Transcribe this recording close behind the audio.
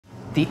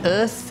The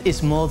Earth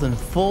is more than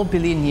 4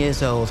 billion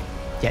years old,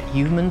 yet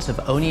humans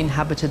have only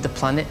inhabited the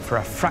planet for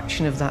a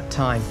fraction of that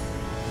time.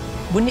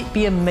 Wouldn't it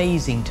be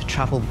amazing to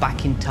travel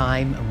back in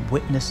time and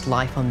witness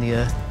life on the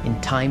Earth in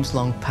times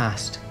long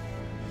past?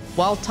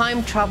 While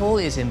time travel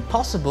is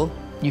impossible,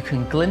 you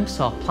can glimpse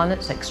our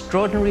planet's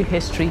extraordinary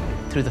history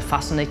through the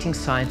fascinating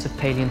science of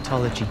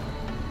paleontology.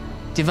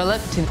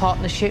 Developed in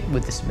partnership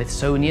with the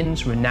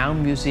Smithsonian's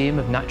renowned Museum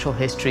of Natural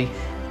History,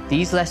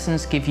 these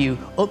lessons give you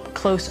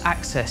up-close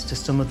access to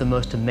some of the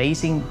most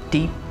amazing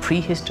deep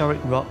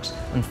prehistoric rocks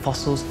and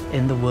fossils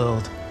in the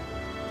world.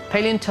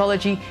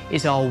 Paleontology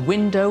is our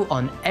window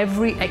on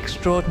every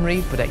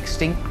extraordinary but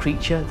extinct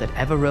creature that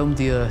ever roamed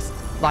the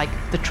Earth, like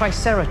the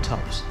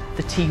Triceratops,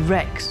 the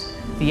T-Rex,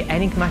 the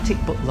enigmatic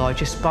but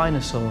larger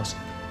Spinosaurs,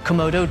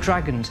 Komodo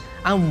dragons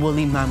and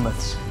woolly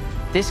mammoths.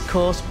 This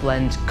course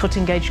blends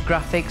cutting-edge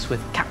graphics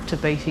with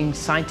captivating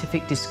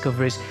scientific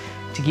discoveries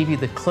to give you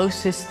the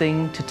closest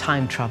thing to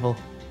time travel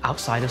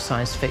outside of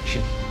science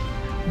fiction.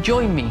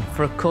 Join me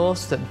for a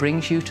course that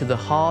brings you to the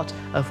heart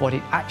of what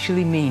it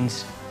actually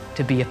means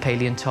to be a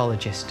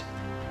paleontologist.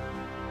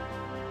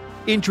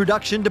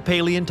 Introduction to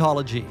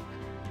Paleontology.